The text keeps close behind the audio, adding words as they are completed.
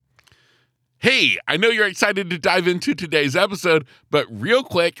Hey, I know you're excited to dive into today's episode, but real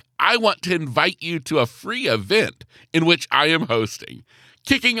quick, I want to invite you to a free event in which I am hosting.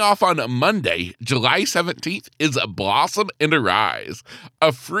 Kicking off on Monday, July 17th, is Blossom and Arise,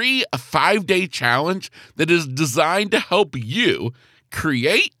 a free 5-day challenge that is designed to help you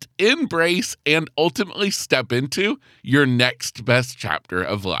create, embrace, and ultimately step into your next best chapter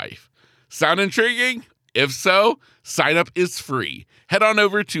of life. Sound intriguing? If so, sign up is free. Head on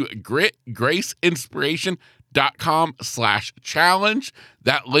over to gritgraceinspiration.com/challenge.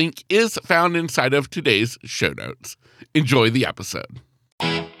 That link is found inside of today's show notes. Enjoy the episode.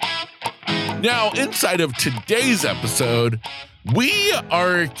 Now, inside of today's episode, we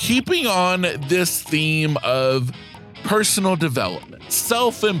are keeping on this theme of personal development,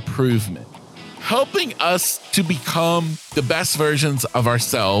 self-improvement, helping us to become the best versions of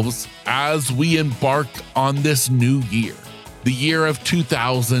ourselves as we embark on this new year, the year of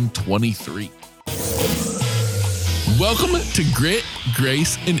 2023. Welcome to Grit,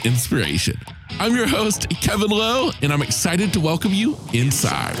 Grace, and Inspiration. I'm your host, Kevin Lowe, and I'm excited to welcome you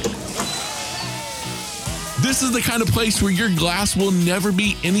inside. This is the kind of place where your glass will never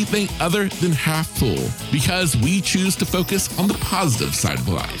be anything other than half full because we choose to focus on the positive side of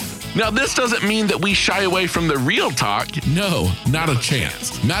life. Now, this doesn't mean that we shy away from the real talk. No, not a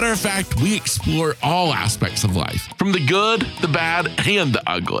chance. Matter of fact, we explore all aspects of life, from the good, the bad, and the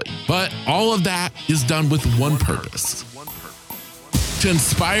ugly. But all of that is done with one purpose: to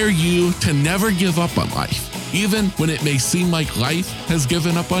inspire you to never give up on life, even when it may seem like life has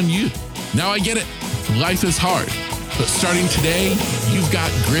given up on you. Now, I get it. Life is hard. But starting today, you've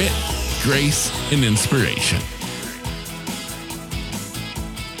got grit, grace, and inspiration.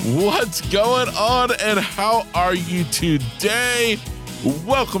 What's going on and how are you today?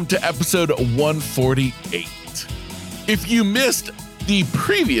 Welcome to episode 148. If you missed the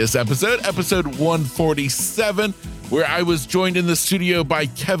previous episode 147, where I was joined in the studio by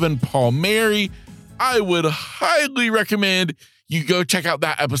Kevin Palmieri, I would highly recommend you go check out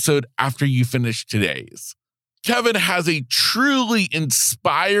that episode after you finish today's. Kevin has a truly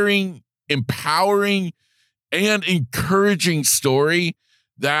inspiring, empowering, and encouraging story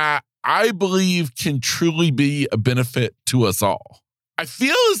that I believe can truly be a benefit to us all. I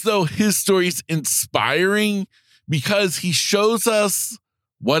feel as though his story is inspiring because he shows us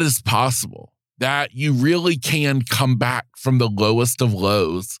what is possible, that you really can come back from the lowest of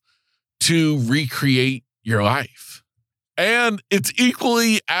lows to recreate your life. And it's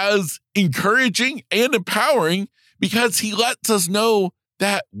equally as encouraging and empowering because he lets us know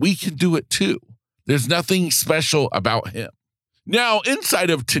that we can do it too. There's nothing special about him. Now, inside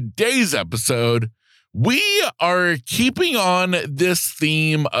of today's episode, we are keeping on this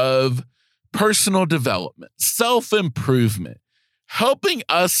theme of personal development, self-improvement, helping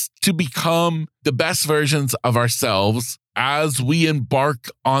us to become the best versions of ourselves as we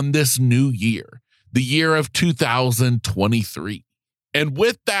embark on this new year, the year of 2023. And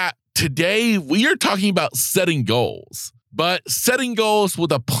with that, today we are talking about setting goals, but setting goals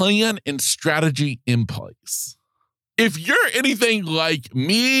with a plan and strategy in place. If you're anything like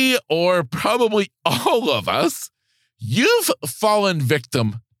me, or probably all of us, you've fallen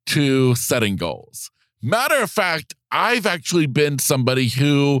victim to setting goals. Matter of fact, I've actually been somebody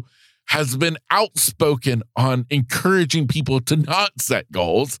who has been outspoken on encouraging people to not set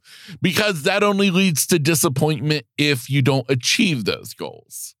goals because that only leads to disappointment if you don't achieve those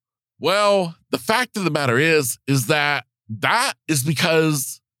goals. Well, the fact of the matter is that is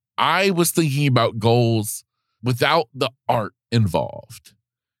because I was thinking about goals without the art involved.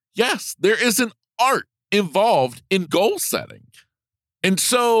 Yes, there is an art involved in goal setting. And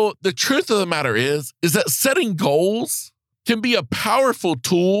so the truth of the matter is that setting goals can be a powerful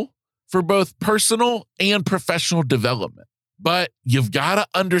tool for both personal and professional development. But you've got to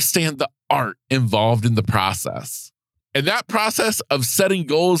understand the art involved in the process. And that process of setting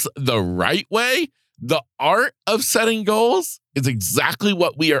goals the right way, the art of setting goals, is exactly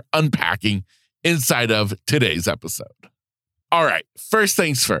what we are unpacking inside of today's episode. All right, first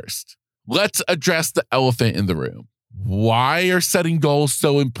things first, let's address the elephant in the room. Why are setting goals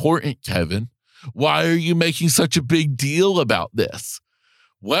so important, Kevin? Why are you making such a big deal about this?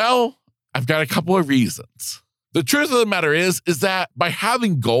 Well, I've got a couple of reasons. The truth of the matter is that by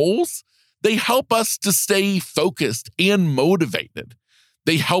having goals, they help us to stay focused and motivated.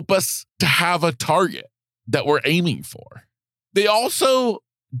 They help us to have a target that we're aiming for. They also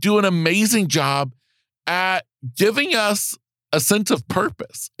do an amazing job at giving us a sense of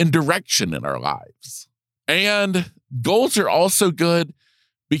purpose and direction in our lives. And goals are also good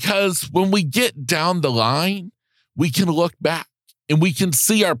because when we get down the line, we can look back and we can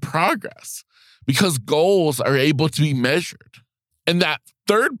see our progress because goals are able to be measured. And that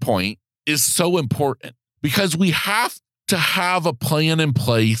third point is so important because we have to have a plan in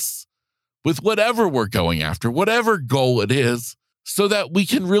place with whatever we're going after, whatever goal it is, so that we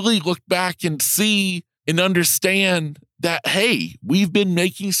can really look back and see and understand that, hey, we've been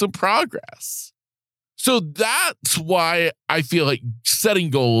making some progress. So that's why I feel like setting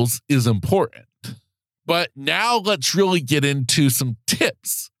goals is important. But now let's really get into some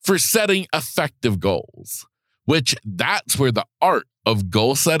tips for setting effective goals, which that's where the art of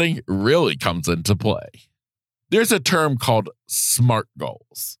goal setting really comes into play. There's a term called SMART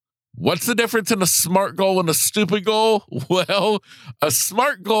goals. What's the difference in a SMART goal and a stupid goal? Well, a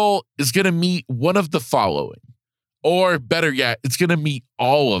SMART goal is going to meet one of the following, or better yet, it's going to meet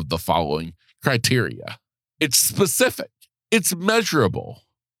all of the following criteria. It's specific, it's measurable,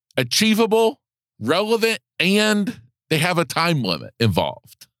 achievable, relevant, and they have a time limit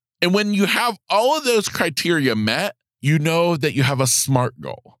involved. And when you have all of those criteria met, you know that you have a SMART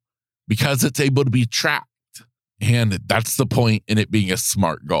goal because it's able to be tracked. And that's the point in it being a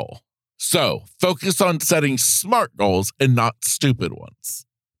SMART goal. So focus on setting SMART goals and not stupid ones.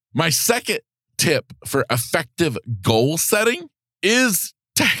 My second tip for effective goal setting is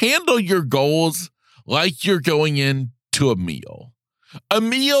to handle your goals like you're going into a meal. A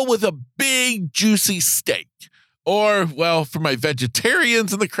meal with a big, juicy steak. Or, well, for my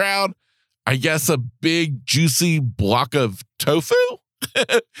vegetarians in the crowd, I guess a big, juicy block of tofu?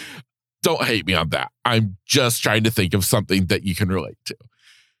 Don't hate me on that. I'm just trying to think of something that you can relate to.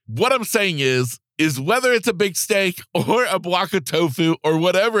 What I'm saying is whether it's a big steak or a block of tofu or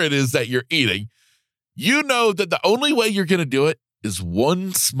whatever it is that you're eating, you know that the only way you're going to do it is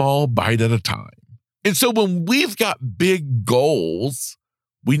one small bite at a time. And so when we've got big goals,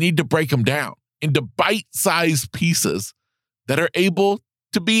 we need to break them down into bite-sized pieces that are able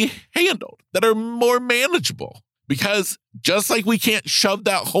to be handled, that are more manageable. Because just like we can't shove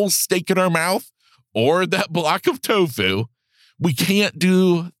that whole steak in our mouth or that block of tofu, we can't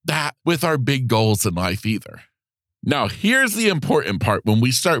do that with our big goals in life either. Now, here's the important part when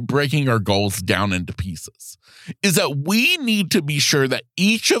we start breaking our goals down into pieces, is that we need to be sure that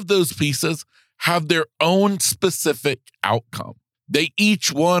each of those pieces have their own specific outcome. They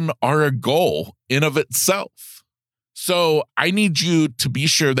each one are a goal in of itself. So I need you to be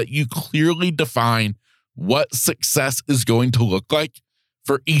sure that you clearly define what success is going to look like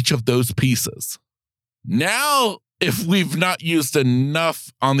for each of those pieces. Now, if we've not used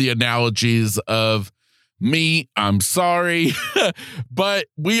enough on the analogies of meat, I'm sorry, but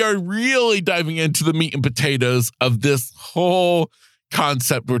we are really diving into the meat and potatoes of this whole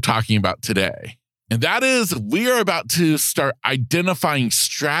concept we're talking about today. And that is, we are about to start identifying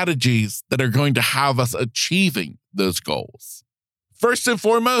strategies that are going to have us achieving those goals. First and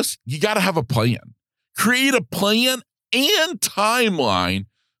foremost, you got to have a plan. Create a plan and timeline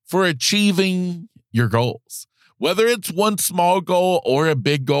for achieving your goals. Whether it's one small goal or a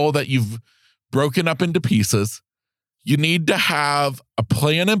big goal that you've broken up into pieces, you need to have a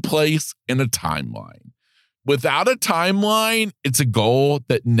plan in place and a timeline. Without a timeline, it's a goal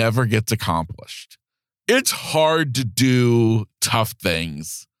that never gets accomplished. It's hard to do tough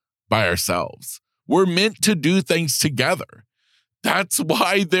things by ourselves. We're meant to do things together. That's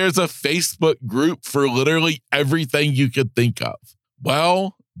why there's a Facebook group for literally everything you could think of.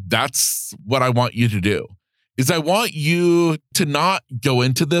 Well, that's what I want you to do, is I want you to not go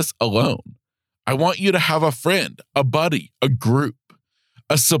into this alone. I want you to have a friend, a buddy, a group,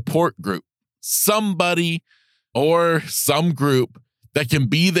 a support group, somebody or some group that can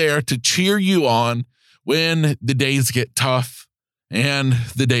be there to cheer you on when the days get tough and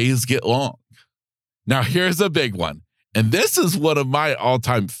the days get long. Now, here's a big one. And this is one of my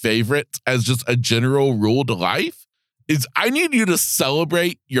all-time favorites as just a general rule to life, is I need you to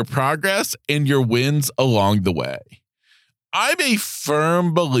celebrate your progress and your wins along the way. I'm a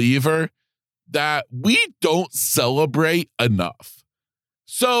firm believer that we don't celebrate enough.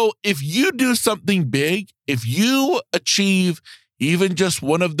 So if you do something big, if you achieve even just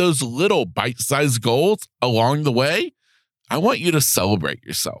one of those little bite-sized goals along the way, I want you to celebrate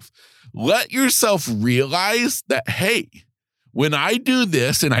yourself. Let yourself realize that, hey, when I do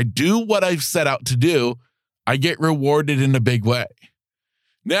this and I do what I've set out to do, I get rewarded in a big way.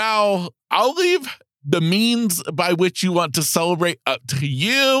 Now, I'll leave the means by which you want to celebrate up to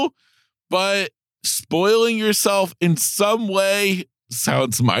you, but spoiling yourself in some way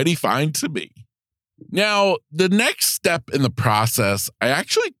sounds mighty fine to me. Now, the next step in the process, I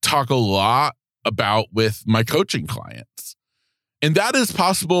actually talk a lot about with my coaching clients. And that is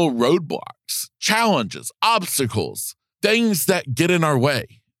possible roadblocks, challenges, obstacles things that get in our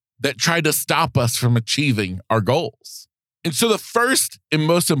way, that try to stop us from achieving our goals. And so the first and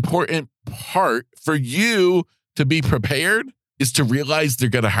most important part for you to be prepared is to realize they're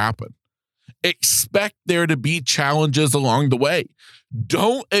going to happen. Expect there to be challenges along the way.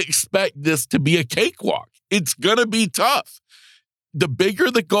 Don't expect this to be a cakewalk. It's going to be tough. The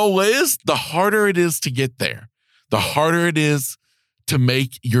bigger the goal is, the harder it is to get there. The harder it is to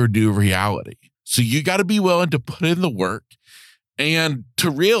make your new reality. So you got to be willing to put in the work and to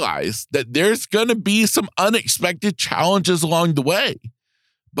realize that there's going to be some unexpected challenges along the way.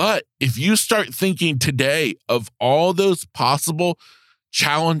 But if you start thinking today of all those possible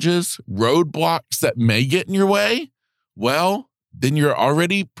challenges, roadblocks that may get in your way, well, then you're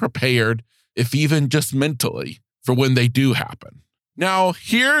already prepared, if even just mentally, for when they do happen. Now,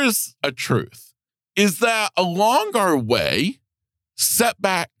 here's a truth, is that along our way,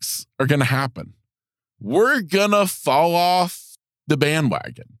 setbacks are going to happen. We're going to fall off the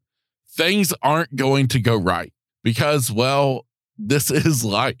bandwagon. Things aren't going to go right because, well, this is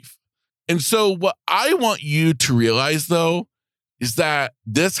life. And so what I want you to realize, though, is that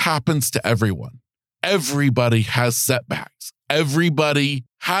this happens to everyone. Everybody has setbacks. Everybody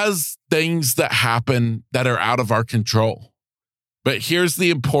has things that happen that are out of our control. But here's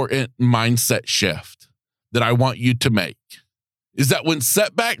the important mindset shift that I want you to make, is that when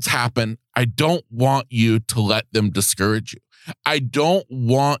setbacks happen, I don't want you to let them discourage you. I don't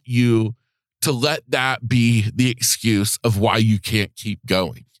want you to let that be the excuse of why you can't keep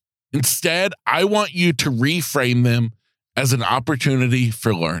going. Instead, I want you to reframe them as an opportunity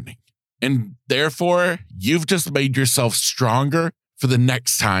for learning. And therefore, you've just made yourself stronger for the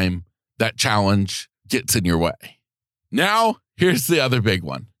next time that challenge gets in your way. Now, here's the other big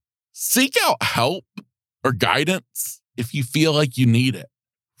one. Seek out help or guidance if you feel like you need it.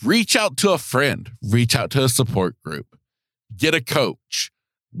 Reach out to a friend, reach out to a support group, get a coach,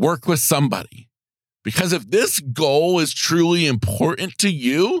 work with somebody. Because if this goal is truly important to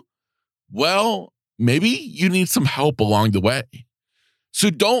you, well, maybe you need some help along the way. So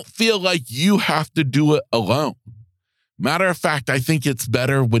don't feel like you have to do it alone. Matter of fact, I think it's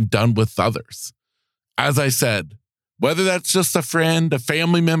better when done with others. As I said, whether that's just a friend, a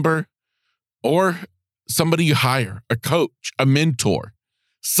family member, or somebody you hire, a coach, a mentor,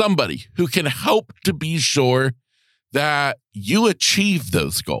 somebody who can help to be sure that you achieve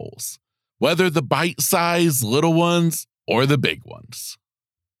those goals, whether the bite-sized little ones or the big ones.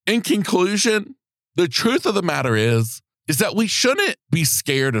 In conclusion, the truth of the matter is that we shouldn't be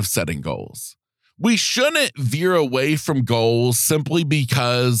scared of setting goals. We shouldn't veer away from goals simply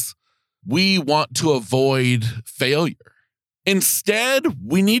because we want to avoid failure. Instead,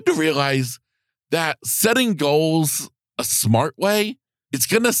 we need to realize that setting goals a smart way, it's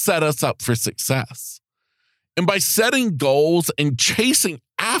going to set us up for success. And by setting goals and chasing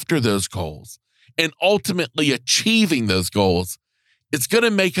after those goals and ultimately achieving those goals, it's going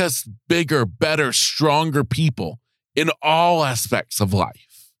to make us bigger, better, stronger people in all aspects of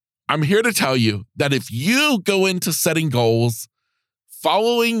life. I'm here to tell you that if you go into setting goals,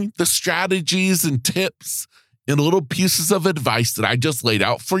 following the strategies and tips and little pieces of advice that I just laid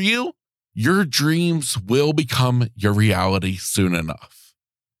out for you, your dreams will become your reality soon enough.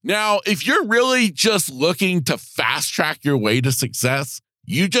 Now, if you're really just looking to fast track your way to success,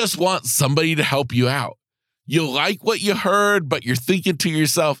 you just want somebody to help you out. You like what you heard, but you're thinking to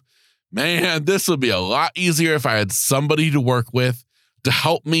yourself, man, this would be a lot easier if I had somebody to work with to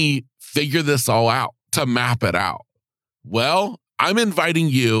help me figure this all out, to map it out. Well, I'm inviting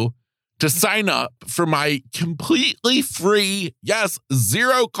you to sign up for my completely free, yes,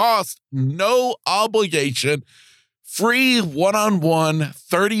 zero cost, no obligation, free one-on-one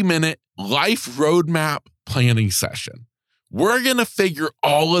 30-minute life roadmap planning session. We're going to figure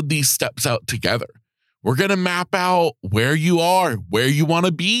all of these steps out together. We're going to map out where you are, where you want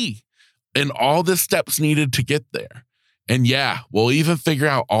to be, and all the steps needed to get there. And yeah, we'll even figure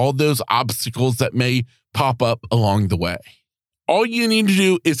out all those obstacles that may pop up along the way. All you need to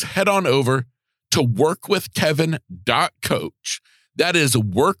do is head on over to workwithkevin.coach. That is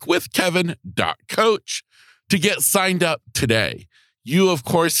workwithkevin.coach to get signed up today. You, of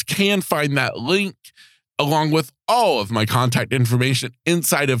course, can find that link along with all of my contact information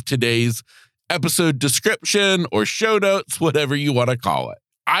inside of today's episode description or show notes, whatever you want to call it.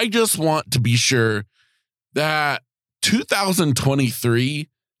 I just want to be sure that 2023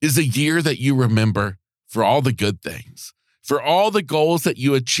 is a year that you remember for all the good things, for all the goals that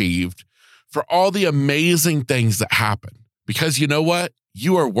you achieved, for all the amazing things that happened. Because you know what?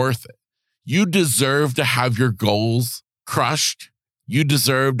 You are worth it. You deserve to have your goals crushed. You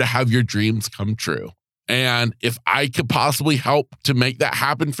deserve to have your dreams come true. And if I could possibly help to make that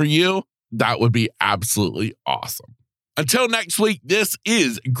happen for you, that would be absolutely awesome. Until next week, this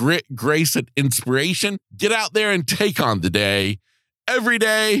is Grit, Grace, and Inspiration. Get out there and take on the day every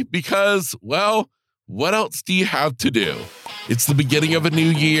day because, well, what else do you have to do? It's the beginning of a new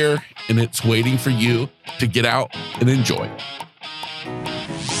year, and it's waiting for you to get out and enjoy.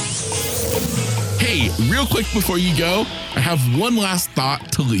 Hey, real quick before you go, I have one last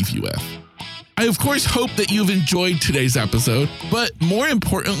thought to leave you with. I, of course, hope that you've enjoyed today's episode, but more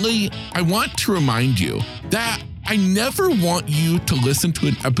importantly, I want to remind you that I never want you to listen to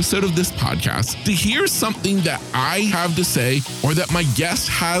an episode of this podcast to hear something that I have to say or that my guest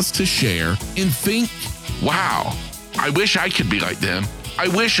has to share and think, wow, I wish I could be like them. I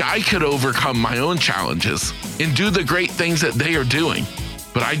wish I could overcome my own challenges and do the great things that they are doing,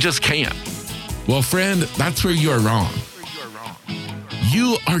 but I just can't. Well, friend, that's where you are wrong.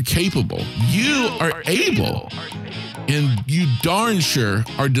 You are capable. You are able. And you darn sure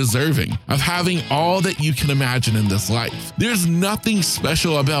are deserving of having all that you can imagine in this life. There's nothing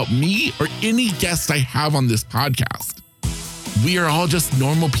special about me or any guest I have on this podcast. We are all just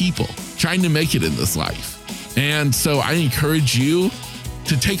normal people trying to make it in this life. And so I encourage you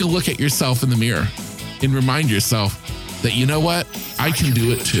to take a look at yourself in the mirror and remind yourself that, you know what? I can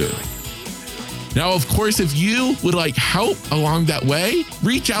do it too. Now, of course, if you would like help along that way,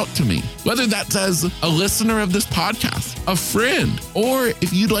 reach out to me, whether that's as a listener of this podcast, a friend, or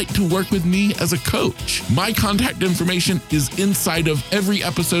if you'd like to work with me as a coach. My contact information is inside of every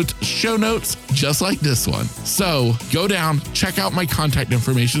episode's show notes, just like this one. So go down, check out my contact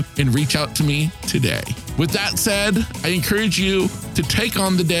information, and reach out to me today. With that said, I encourage you to take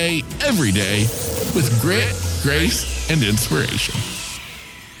on the day every day with grit, grace, and inspiration.